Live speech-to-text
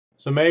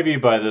So maybe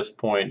by this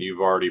point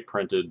you've already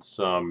printed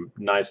some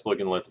nice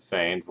looking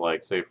lithophanes,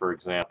 like say for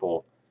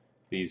example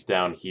these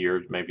down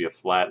here, maybe a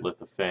flat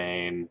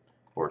lithophane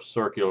or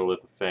circular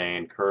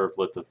lithophane, curved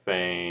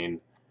lithophane,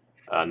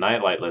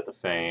 nightlight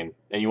lithophane,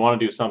 and you want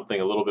to do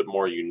something a little bit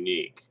more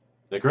unique.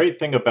 The great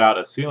thing about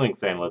a ceiling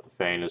fan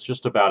lithophane is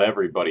just about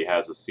everybody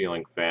has a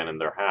ceiling fan in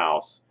their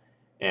house.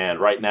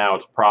 And right now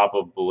it's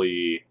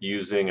probably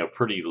using a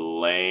pretty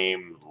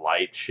lame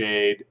light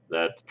shade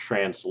that's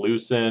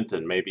translucent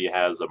and maybe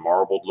has a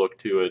marbled look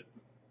to it.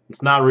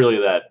 It's not really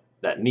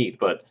that neat,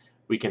 but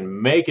we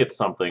can make it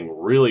something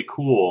really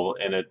cool,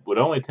 and it would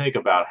only take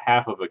about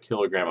half of a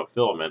kilogram of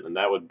filament, and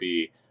that would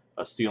be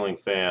a ceiling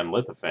fan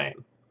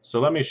lithophane. So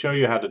let me show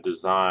you how to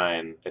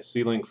design a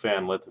ceiling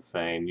fan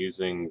lithophane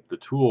using the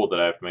tool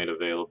that I've made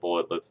available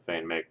at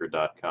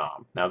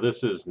lithophanemaker.com. Now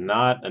this is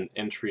not an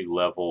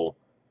entry-level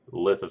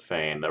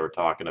lithophane that we're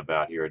talking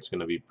about here. It's going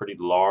to be pretty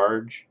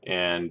large,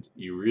 and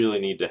you really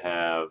need to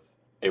have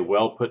a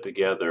well put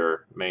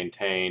together,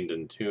 maintained,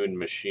 and tuned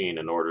machine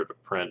in order to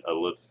print a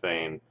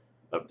lithophane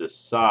of this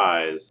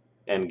size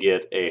and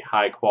get a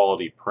high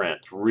quality print.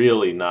 It's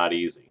really not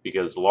easy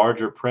because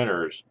larger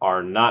printers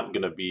are not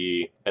going to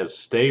be as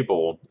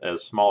stable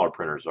as smaller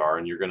printers are,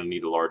 and you're going to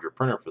need a larger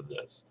printer for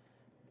this.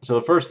 So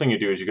the first thing you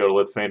do is you go to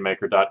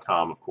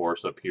lithophane-maker.com, of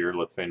course, up here,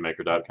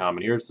 lithophane-maker.com,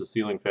 and here's the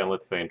ceiling fan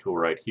lithophane tool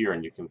right here,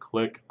 and you can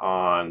click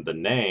on the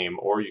name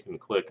or you can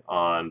click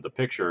on the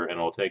picture and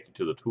it'll take you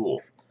to the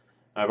tool.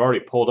 I've already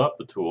pulled up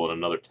the tool in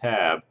another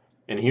tab,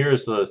 and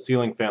here's the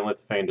ceiling fan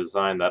lithophane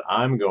design that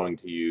I'm going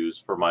to use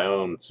for my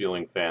own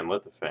ceiling fan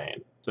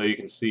lithophane. So you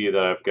can see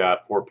that I've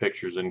got 4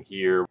 pictures in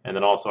here, and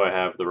then also I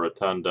have the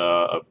rotunda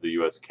of the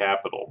US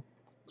Capitol.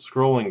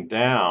 Scrolling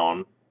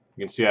down,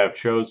 you can see I've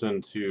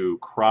chosen to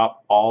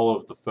crop all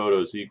of the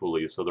photos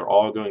equally, so they're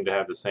all going to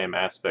have the same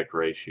aspect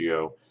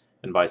ratio,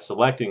 and by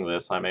selecting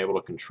this I'm able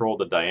to control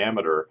the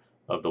diameter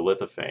of the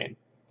lithophane.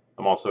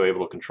 I'm also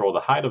able to control the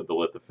height of the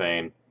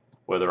lithophane,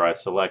 whether I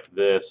select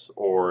this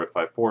or if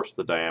I force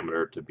the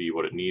diameter to be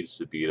what it needs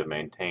to be to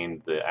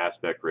maintain the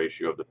aspect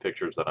ratio of the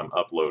pictures that I'm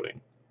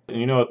uploading. And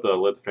you know what the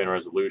lithophane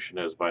resolution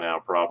is by now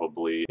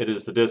probably. It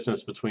is the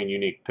distance between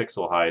unique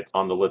pixel heights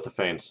on the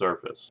lithophane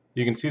surface.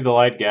 You can see the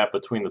light gap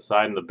between the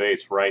side and the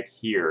base right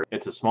here.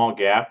 It's a small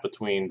gap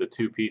between the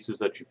two pieces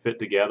that you fit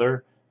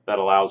together that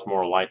allows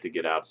more light to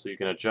get out. So you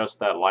can adjust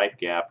that light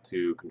gap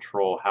to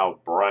control how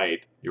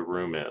bright your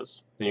room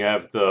is. Then you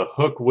have the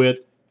hook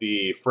width,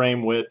 the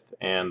frame width,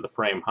 and the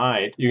frame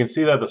height. You can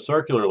see that the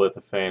circular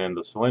lithophane and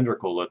the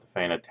cylindrical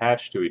lithophane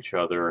attach to each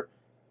other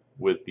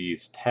with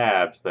these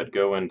tabs that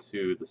go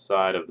into the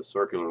side of the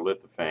circular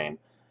lithophane.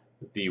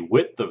 The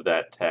width of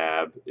that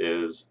tab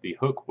is the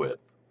hook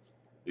width.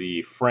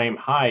 The frame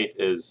height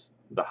is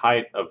the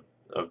height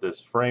of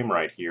this frame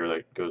right here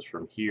that goes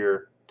from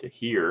here to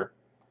here,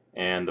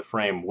 and the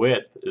frame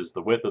width is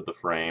the width of the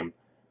frame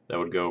that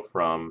would go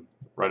from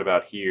right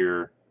about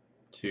here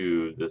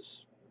to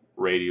this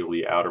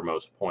radially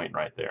outermost point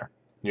right there.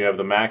 You have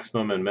the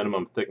maximum and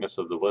minimum thickness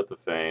of the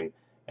lithophane,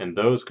 and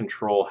those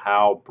control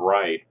how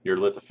bright your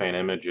lithophane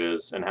image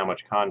is and how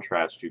much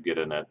contrast you get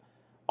in it.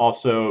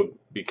 Also,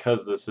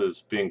 because this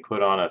is being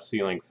put on a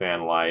ceiling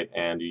fan light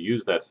and you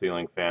use that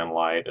ceiling fan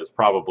light as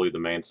probably the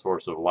main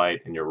source of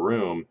light in your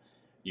room,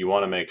 you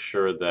want to make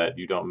sure that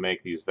you don't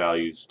make these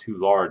values too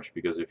large,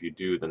 because if you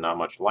do, then not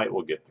much light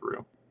will get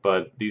through.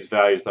 But these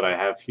values that I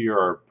have here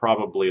are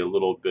probably a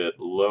little bit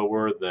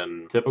lower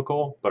than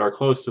typical, but are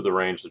close to the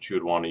range that you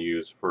would want to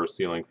use for a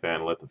ceiling fan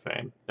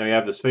lithophane. Now you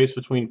have the space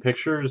between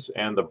pictures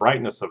and the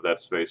brightness of that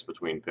space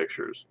between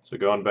pictures. So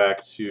going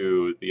back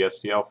to the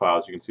STL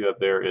files, you can see that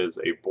there is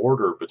a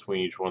border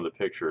between each one of the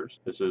pictures.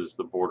 This is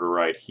the border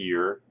right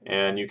here,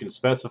 and you can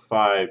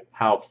specify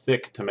how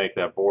thick to make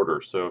that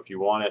border. So if you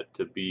want it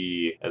to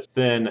be as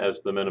thin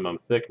as the minimum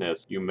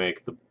thickness, you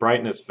make the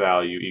brightness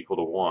value equal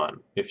to 1.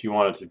 If you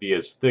want it to be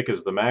as thick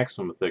as the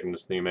maximum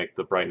thickness, then you make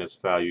the brightness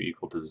value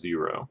equal to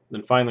 0.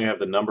 Then finally you have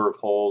the number of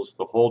holes,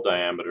 the hole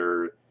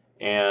diameter,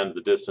 and the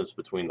distance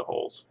between the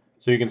holes.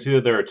 So you can see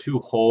that there are 2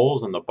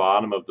 holes on the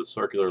bottom of the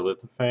circular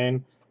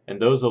lithophane,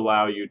 and those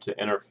allow you to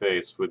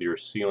interface with your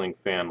ceiling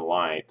fan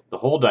light. The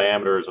hole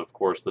diameter is of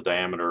course the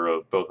diameter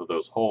of both of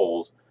those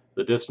holes.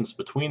 The distance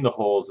between the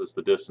holes is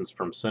the distance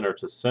from center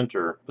to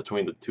center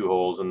between the 2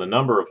 holes, and the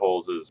number of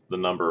holes is the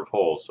number of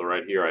holes. So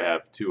right here I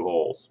have 2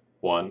 holes.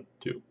 1,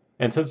 2.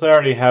 And since I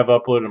already have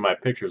uploaded my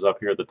pictures up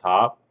here at the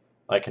top,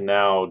 I can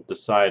now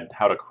decide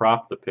how to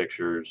crop the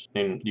pictures,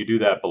 and you do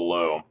that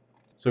below.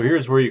 So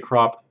here's where you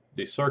crop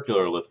the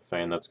circular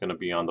lithophane that's going to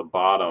be on the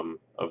bottom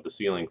of the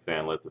ceiling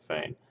fan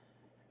lithophane.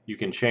 You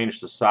can change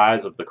the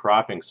size of the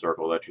cropping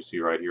circle that you see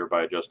right here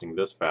by adjusting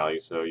this value.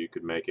 So you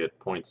could make it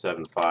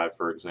 0.75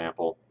 for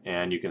example,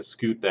 and you can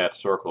scoot that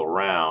circle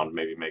around,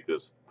 maybe make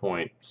this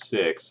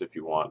 0.6 if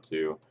you want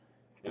to,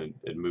 and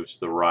it moves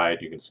to the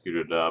right. You can scoot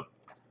it up,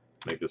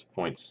 make this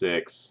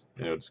 0.6,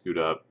 and it would scoot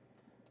up.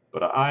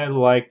 But I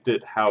liked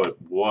it how it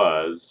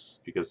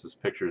was because this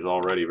picture is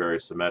already very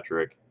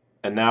symmetric,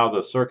 And now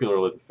the circular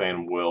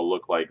lithophane will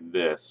look like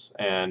this.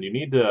 And you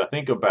need to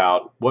think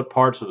about what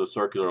parts of the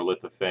circular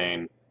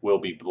lithophane will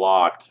be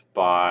blocked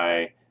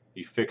by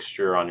the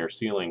fixture on your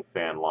ceiling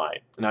fan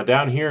light. Now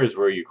down here is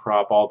where you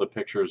crop all the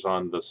pictures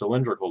on the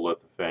cylindrical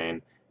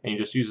lithophane, and you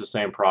just use the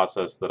same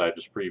process that I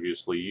just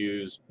previously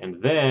used.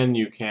 And then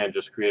you can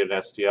just create an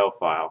STL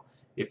file.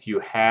 If you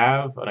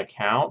have an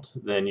account,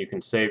 then you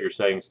can save your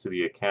settings to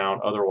the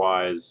account.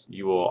 Otherwise,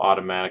 you will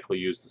automatically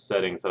use the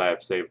settings that I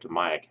have saved to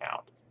my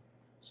account.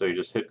 So you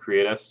just hit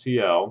Create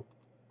STL,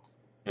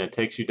 and it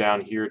takes you down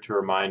here to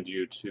remind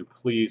you to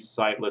please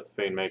cite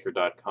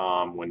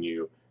lithophanemaker.com when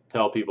you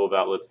tell people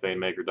about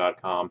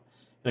lithophanemaker.com.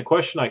 And a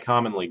question I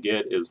commonly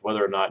get is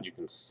whether or not you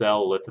can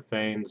sell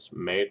lithophanes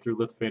made through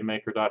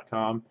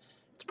lithophanemaker.com.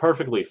 It's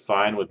perfectly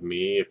fine with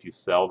me if you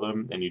sell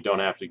them, and you don't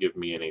have to give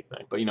me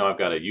anything. But you know, I've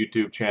got a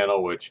YouTube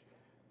channel, which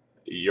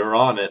you're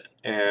on it,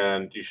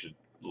 and you should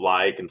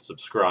like and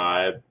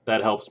subscribe.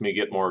 That helps me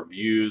get more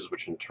views,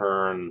 which in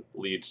turn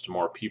leads to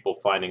more people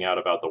finding out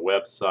about the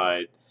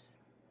website.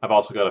 I've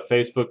also got a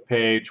Facebook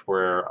page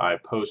where I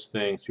post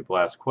things, people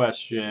ask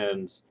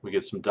questions, we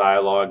get some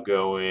dialogue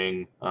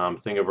going,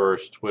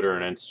 Thingiverse, Twitter,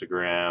 and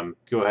Instagram.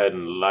 Go ahead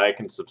and like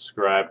and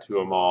subscribe to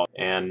them all.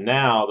 And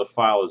now the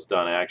file is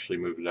done. I actually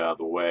moved it out of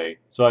the way.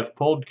 So I've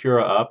pulled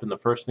Cura up, and the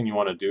first thing you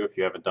want to do if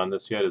you haven't done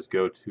this yet is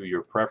go to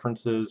your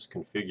preferences,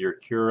 configure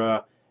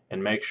Cura,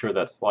 and make sure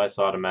that slice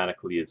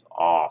automatically is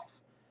off.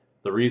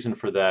 The reason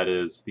for that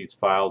is these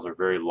files are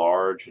very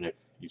large, and if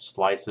you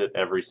slice it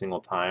every single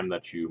time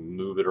that you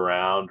move it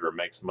around or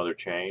make some other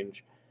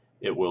change,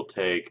 it will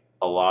take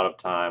a lot of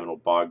time. It'll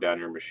bog down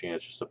your machine.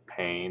 It's just a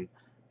pain.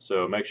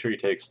 So make sure you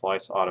take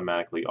slice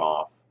automatically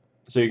off.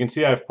 So you can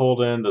see I've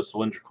pulled in the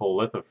cylindrical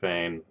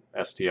lithophane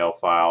STL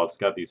file. It's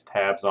got these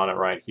tabs on it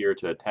right here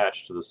to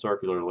attach to the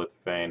circular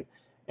lithophane.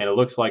 And it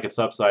looks like it's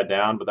upside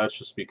down, but that's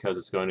just because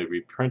it's going to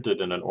be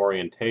printed in an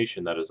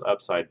orientation that is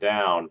upside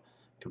down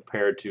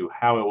compared to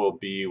how it will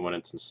be when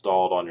it's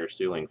installed on your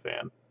ceiling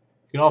fan.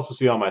 You can also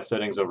see all my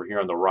settings over here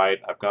on the right.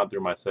 I've gone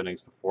through my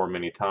settings before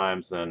many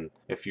times, and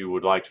if you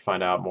would like to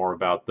find out more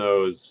about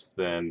those,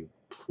 then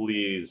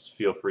please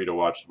feel free to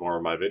watch more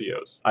of my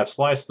videos. I've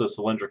sliced the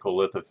cylindrical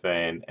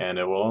lithophane, and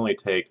it will only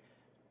take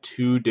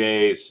 2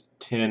 days,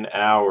 10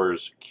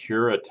 hours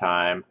Cura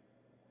time,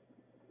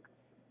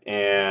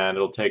 and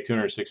it'll take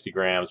 260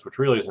 grams, which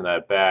really isn't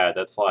that bad.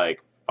 That's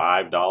like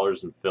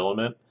 $5 in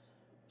filament.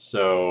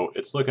 So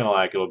it's looking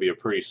like it'll be a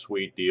pretty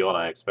sweet deal, and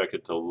I expect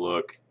it to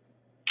look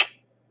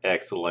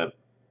excellent.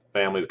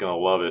 Family's going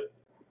to love it.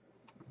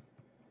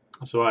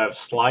 So I have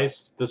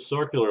sliced the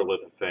circular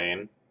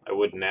lithophane. I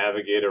would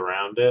navigate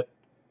around it,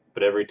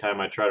 but every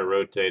time I try to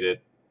rotate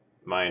it,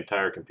 my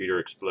entire computer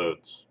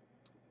explodes.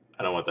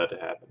 I don't want that to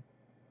happen.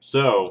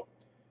 So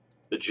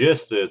the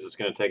gist is it's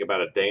going to take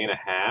about a day and a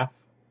half,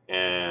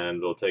 and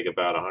it'll take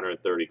about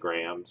 130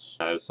 grams.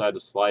 I decided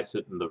to slice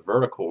it in the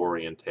vertical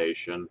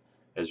orientation,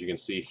 as you can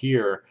see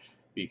here,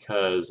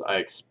 because I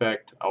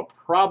expect I'll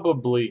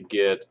probably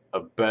get a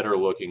better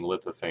looking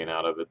lithophane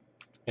out of it.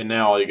 And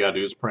now all you gotta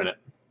do is print it.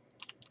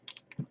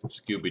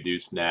 Scooby-Doo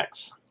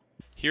snacks.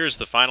 Here's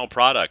the final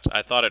product.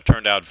 I thought it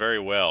turned out very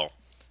well.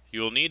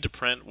 You will need to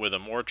print with a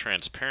more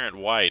transparent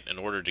white in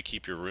order to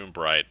keep your room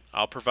bright.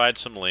 I'll provide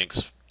some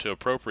links to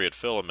appropriate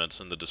filaments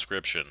in the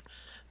description.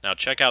 Now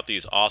check out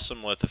these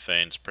awesome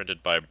lithophanes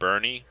printed by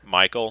Bernie,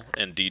 Michael,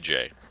 and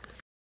DJ.